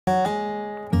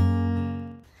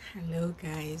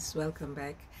Guys, welcome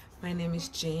back. My name is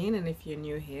Jane, and if you're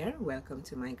new here, welcome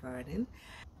to my garden.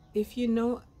 If you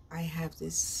know, I have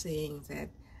this saying that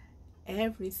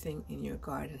everything in your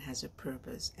garden has a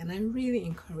purpose, and I really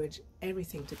encourage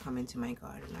everything to come into my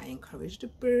garden. I encourage the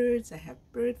birds. I have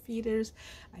bird feeders.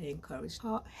 I encourage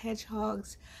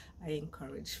hedgehogs. I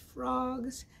encourage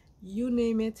frogs. You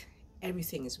name it,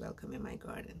 everything is welcome in my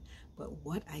garden. But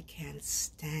what I can't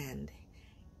stand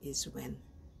is when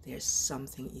there's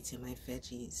something eating my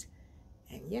veggies.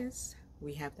 And yes,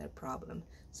 we have that problem.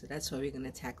 So that's what we're going to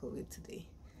tackle it today.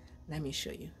 Let me show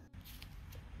you.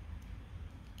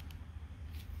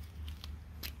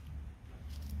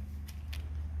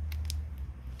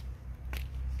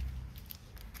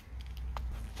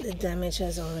 The damage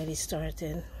has already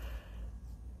started.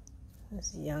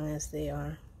 As young as they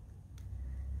are,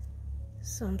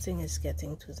 something is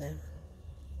getting to them.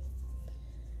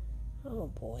 Oh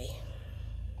boy.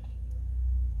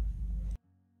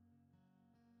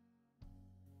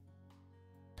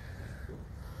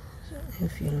 So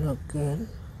if you look good,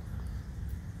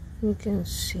 you can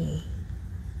see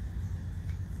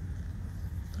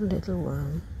a little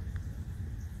worm.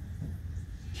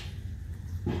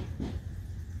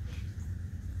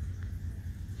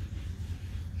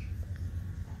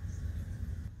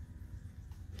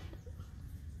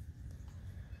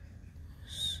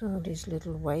 So these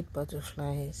little white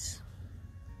butterflies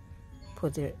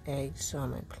put their eggs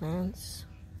on my plants,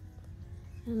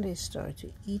 and they start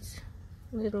to eat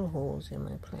little holes in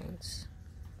my plants.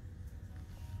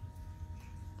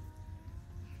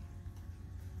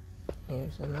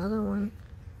 Here's another one.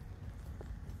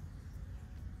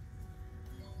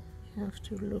 You have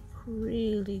to look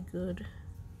really good.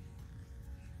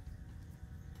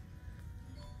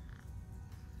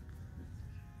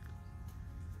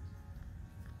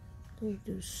 They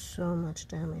do so much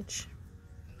damage.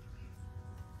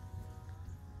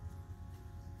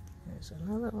 There's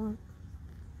another one.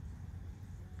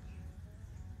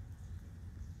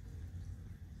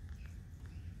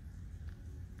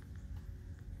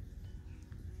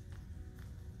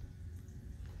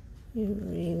 You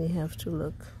really have to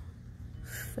look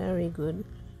very good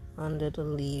under the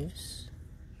leaves.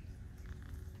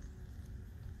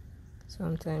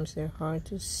 Sometimes they're hard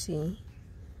to see.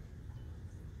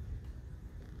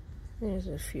 There's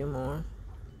a few more.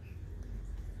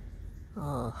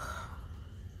 Oh,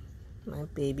 my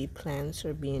baby plants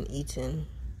are being eaten.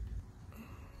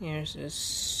 Here's a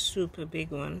super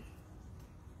big one.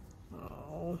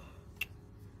 Oh.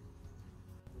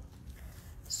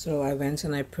 So I went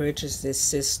and I purchased this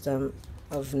system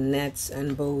of nets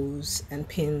and bows and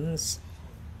pins,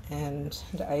 and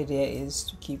the idea is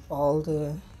to keep all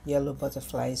the yellow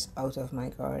butterflies out of my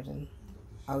garden,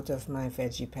 out of my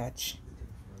veggie patch.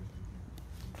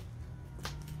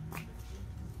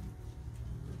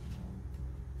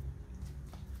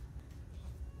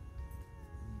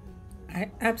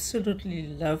 I absolutely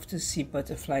love to see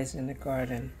butterflies in the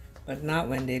garden, but not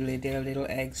when they lay their little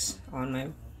eggs on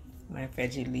my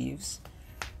veggie leaves.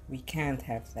 We can't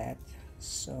have that.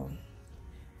 So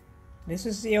this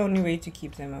is the only way to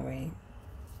keep them away.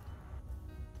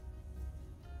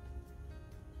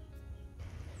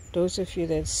 Those of you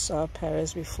that saw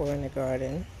Paris before in the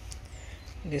garden,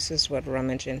 this is what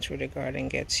rummaging through the garden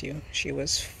gets you. She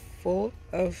was full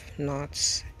of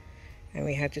knots, and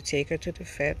we had to take her to the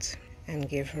vet and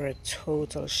give her a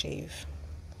total shave.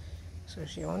 So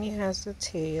she only has the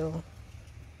tail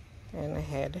and a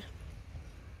head.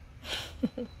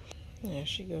 There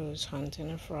she goes, hunting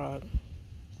a frog.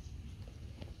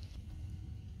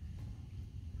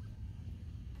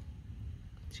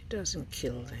 She doesn't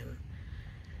kill them.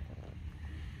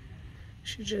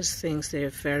 She just thinks they're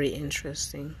very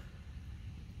interesting.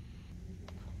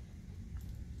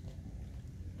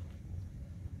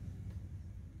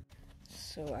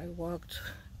 So I walked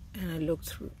and I looked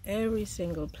through every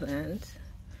single plant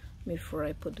before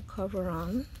I put the cover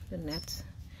on, the net.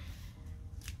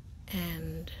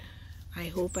 And I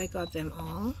hope I got them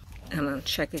all. And I'll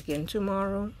check again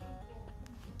tomorrow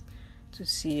to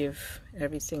see if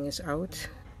everything is out.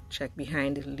 Check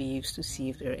behind the leaves to see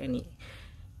if there are any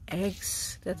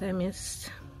eggs that I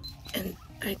missed. And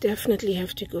I definitely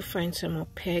have to go find some more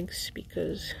pegs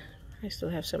because I still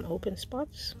have some open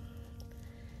spots.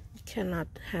 You cannot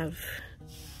have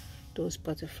those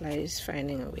butterflies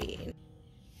finding a way in.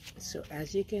 So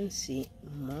as you can see,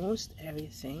 most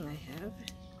everything I have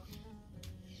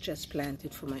just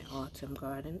planted for my autumn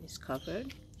garden is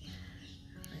covered.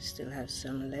 I still have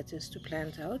some lettuce to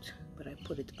plant out, but I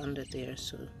put it under there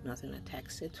so nothing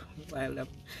attacks it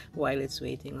while it's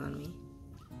waiting on me.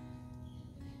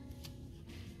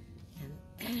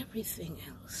 And everything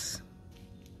else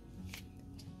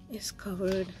is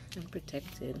covered and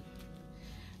protected.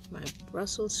 My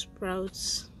Brussels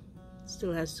sprouts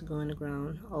still has to go in the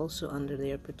ground, also under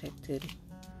there protected.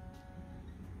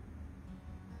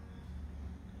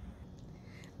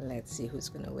 Let's see who's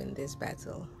gonna win this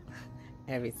battle.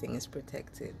 Everything is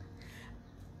protected.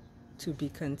 To be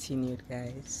continued,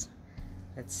 guys.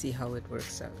 Let's see how it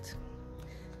works out.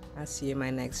 I'll see you in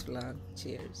my next vlog.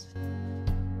 Cheers.